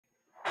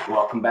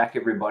Welcome back,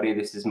 everybody.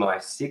 This is my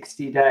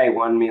 60-day,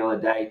 one meal a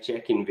day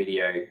check-in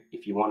video.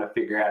 If you want to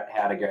figure out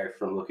how to go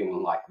from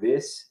looking like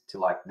this to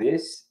like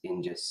this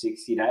in just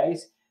 60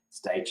 days,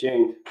 stay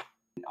tuned.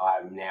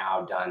 I've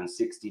now done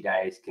 60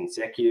 days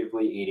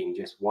consecutively eating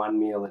just one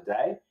meal a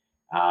day.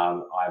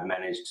 I've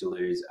managed to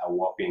lose a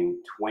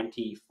whopping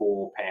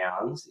 24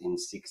 pounds in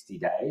 60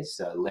 days,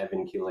 so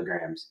 11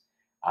 kilograms.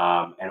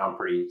 And I'm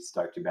pretty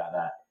stoked about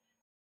that.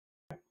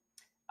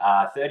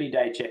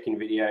 30-day check-in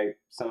video.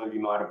 Some of you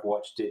might have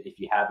watched it. If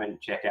you haven't,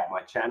 check out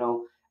my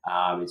channel.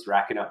 It's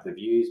racking up the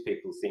views.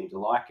 People seem to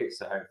like it,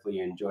 so hopefully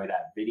you enjoy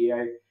that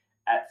video.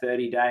 At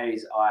 30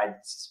 days, I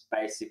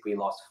basically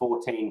lost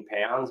 14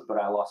 pounds, but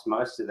I lost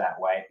most of that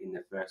weight in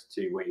the first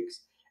 2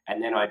 weeks.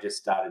 And then I just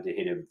started to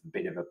hit a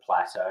bit of a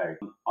plateau.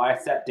 I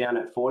sat down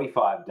at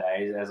 45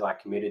 days as I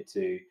committed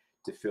to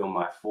film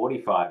my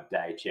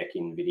 45-day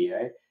check-in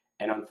video.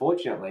 And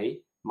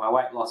unfortunately, my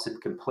weight loss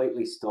had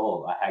completely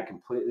stalled. I had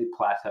completely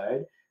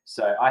plateaued.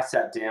 So I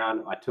sat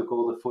down, I took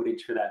all the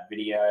footage for that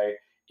video.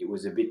 It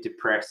was a bit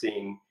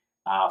depressing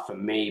for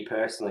me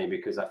personally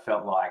because I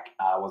felt like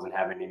I wasn't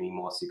having any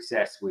more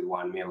success with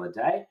one meal a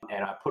day.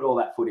 And I put all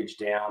that footage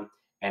down.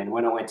 And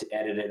when I went to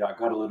edit it, I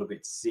got a little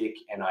bit sick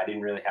and I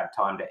didn't really have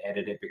time to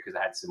edit it because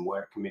I had some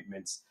work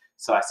commitments.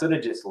 So I sort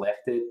of just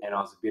left it and I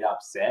was a bit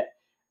upset.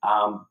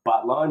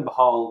 But lo and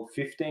behold,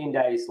 15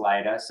 days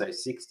later, so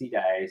 60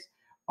 days,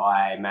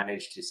 I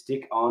managed to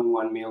stick on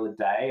one meal a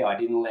day. I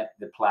didn't let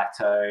the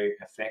plateau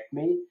affect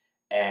me.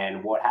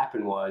 And what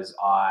happened was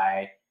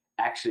I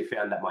actually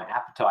found that my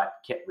appetite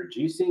kept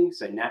reducing.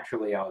 So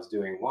naturally, I was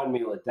doing one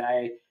meal a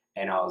day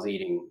and I was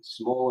eating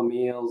smaller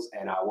meals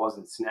and I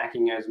wasn't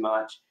snacking as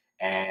much.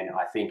 And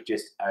I think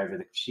just over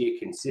the sheer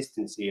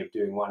consistency of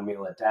doing one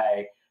meal a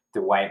day,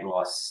 the weight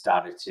loss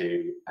started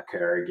to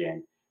occur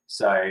again.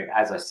 So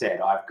as I said,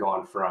 I've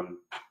gone from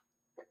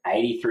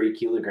 83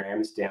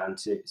 kilograms down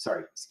to,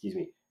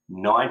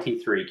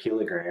 93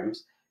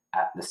 kilograms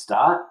at the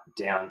start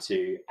down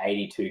to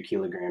 82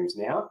 kilograms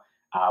now,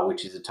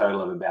 which is a total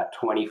of about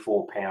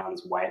 24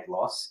 pounds weight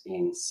loss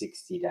in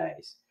 60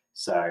 days.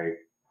 So,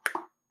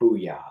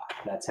 booyah,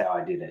 that's how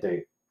I did it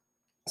too.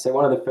 So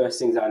one of the first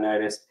things I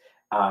noticed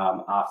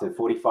after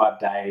 45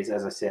 days,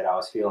 as I said, I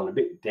was feeling a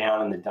bit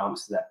down in the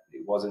dumps that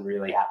it wasn't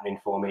really happening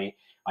for me.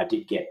 I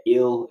did get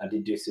ill. I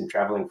did do some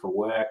traveling for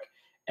work.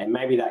 And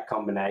maybe that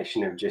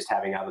combination of just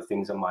having other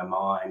things on my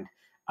mind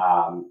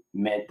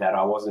meant that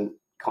I wasn't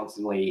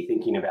constantly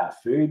thinking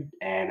about food.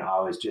 And I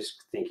was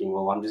just thinking,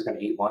 well, I'm just going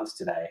to eat once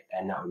today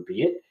and that would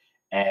be it.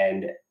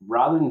 And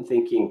rather than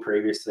thinking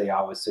previously,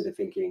 I was sort of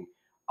thinking,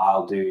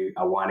 I'll do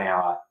a 1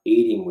 hour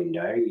eating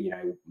window. You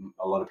know,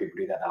 a lot of people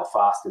do that. They'll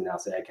fast and they'll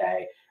say,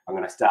 okay, I'm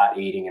going to start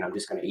eating and I'm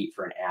just going to eat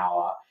for an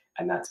hour.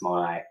 And that's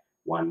my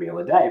one meal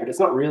a day. But it's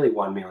not really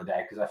one meal a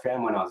day because I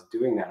found when I was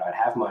doing that, I'd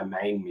have my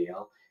main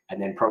meal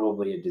and then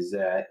probably a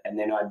dessert. And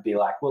then I'd be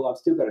like, well, I've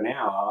still got an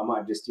hour. I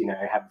might just,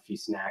 have a few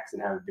snacks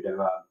and have a bit of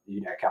a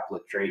couple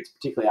of treats,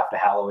 particularly after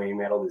Halloween.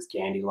 We had all this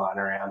candy lying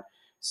around.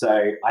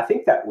 So I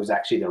think that was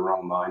actually the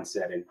wrong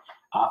mindset. And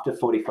after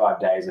 45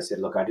 days, I said,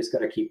 look, I just got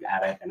to keep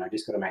at it and I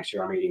just got to make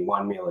sure I'm eating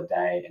one meal a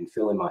day and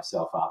filling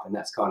myself up. And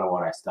that's kind of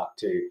what I stuck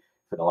to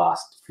for the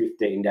last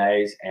 15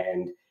 days.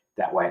 And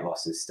that weight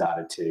loss has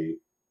started to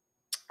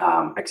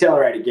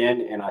accelerate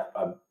again. And I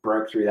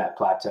broke through that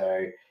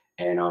plateau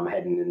and I'm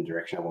heading in the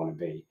direction I want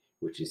to be,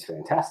 which is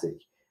fantastic.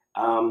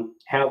 How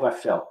have I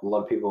felt? A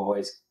lot of people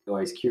are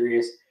always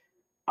curious.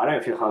 I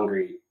don't feel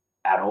hungry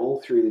at all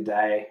through the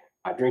day.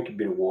 I drink a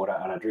bit of water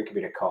and I drink a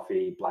bit of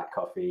coffee, black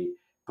coffee,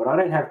 but I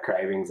don't have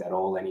cravings at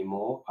all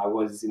anymore. I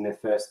was in the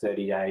first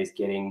 30 days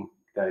getting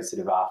those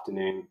sort of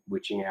afternoon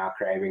witching hour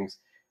cravings.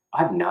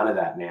 I have none of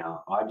that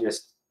now. I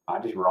just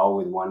roll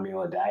with one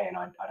meal a day and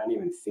I don't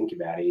even think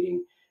about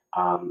eating.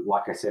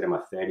 Like I said in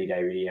my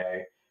 30-day video,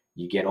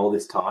 you get all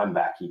this time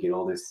back. You get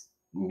all this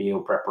meal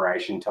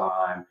preparation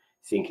time,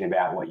 thinking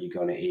about what you're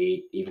going to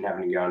eat, even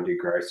having to go and do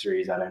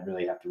groceries. I don't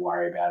really have to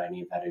worry about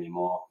any of that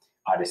anymore.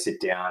 I just sit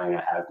down and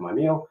I have my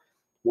meal.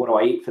 What do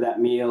I eat for that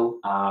meal?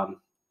 I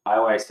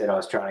always said I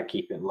was trying to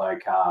keep it low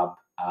carb,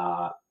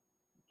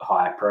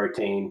 high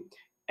protein.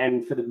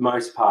 And for the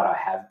most part, I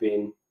have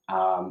been.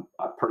 I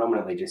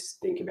predominantly just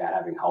think about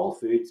having whole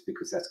foods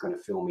because that's going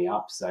to fill me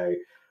up. So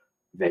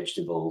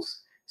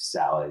vegetables,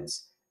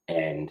 salads,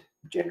 and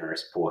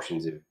generous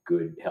portions of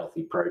good,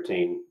 healthy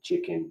protein,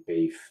 chicken,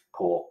 beef,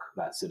 pork,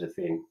 that sort of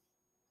thing.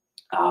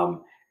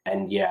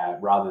 And yeah,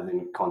 rather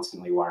than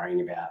constantly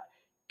worrying about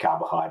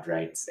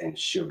carbohydrates and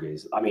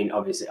sugars. I mean,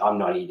 obviously, I'm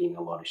not eating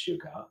a lot of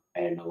sugar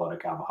and a lot of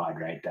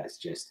carbohydrate. That's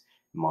just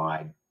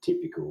my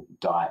typical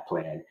diet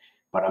plan.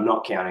 But I'm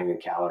not counting the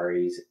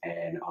calories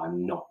and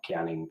I'm not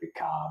counting the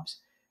carbs.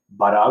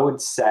 But I would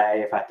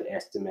say, if I had to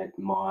estimate,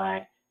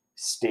 my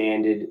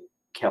standard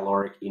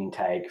caloric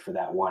intake for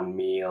that one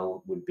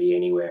meal would be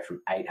anywhere from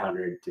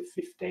 800 to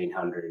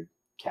 1500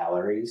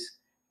 calories.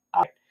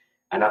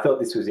 And I thought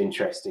this was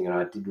interesting, and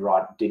I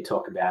did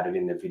talk about it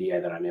in the video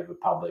that I never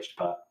published,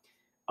 but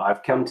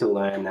I've come to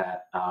learn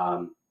that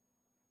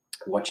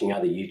watching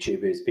other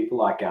YouTubers, people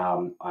like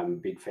I'm a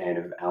big fan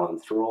of Alan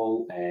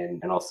Thrall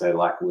and also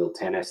like Will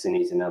Tennyson.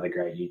 He's another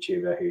great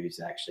YouTuber who's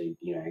actually,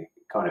 you know,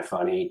 kind of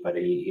funny, but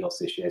he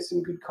also shares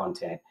some good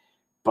content.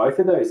 Both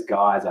of those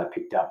guys I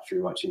picked up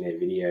through watching their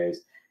videos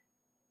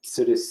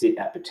sort of sit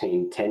at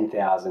between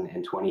 10,000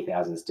 and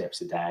 20,000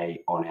 steps a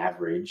day on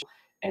average.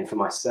 And for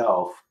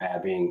myself,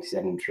 being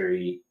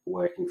sedentary,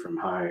 working from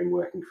home,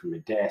 working from a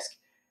desk,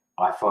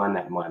 I find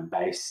that my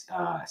base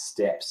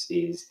steps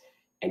is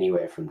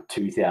anywhere from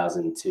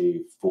 2,000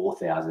 to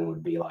 4,000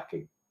 would be like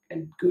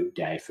a good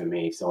day for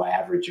me. So I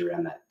average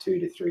around that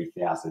 2,000 to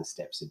 3,000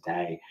 steps a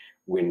day,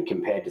 when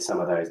compared to some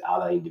of those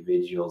other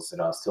individuals that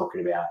I was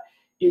talking about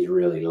is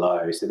really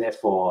low. So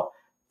therefore,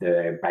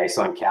 the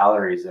baseline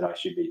calories that I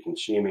should be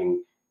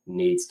consuming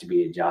needs to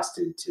be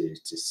adjusted to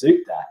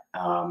suit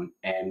that.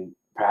 And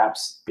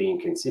perhaps being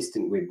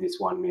consistent with this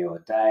one meal a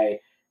day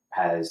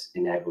has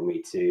enabled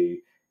me to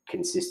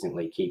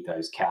consistently keep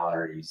those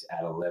calories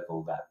at a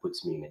level that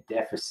puts me in a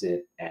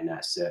deficit, and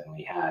that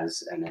certainly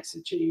has, and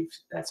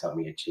that's helped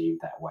me achieve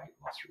that weight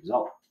loss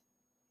result.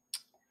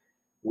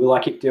 Will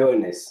I keep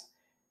doing this?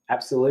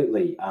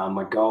 Absolutely.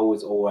 My goal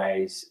was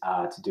always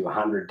to do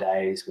 100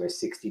 days. We're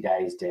 60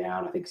 days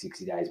down. I think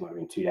 60 days might have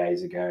been 2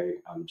 days ago.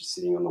 I'm just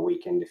sitting on the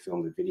weekend to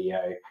film the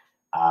video.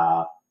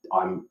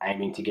 I'm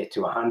aiming to get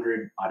to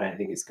 100. I don't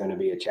think it's going to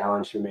be a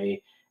challenge for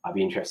me. I'd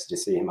be interested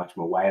to see how much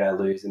more weight I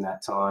lose in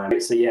that time.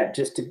 So yeah,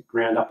 just to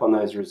round up on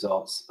those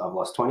results, I've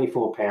lost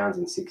 24 pounds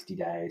in 60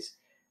 days,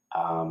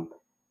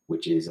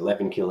 which is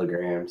 11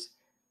 kilograms.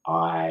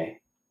 I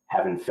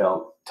haven't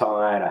felt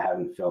tired. I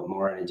haven't felt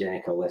more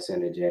energetic or less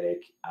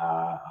energetic.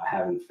 I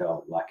haven't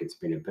felt like it's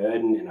been a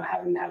burden, and I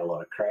haven't had a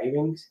lot of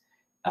cravings.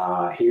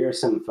 Here are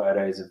some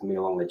photos of me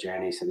along the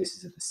journey. So this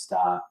is at the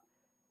start.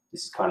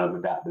 This is kind of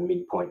about the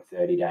midpoint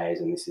 30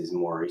 days, and this is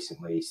more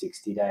recently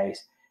 60 days.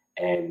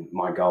 And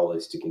my goal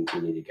is to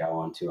continue to go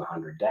on to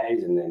 100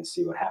 days and then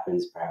see what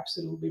happens. Perhaps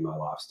it'll be my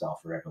lifestyle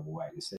forever. We'll wait and see.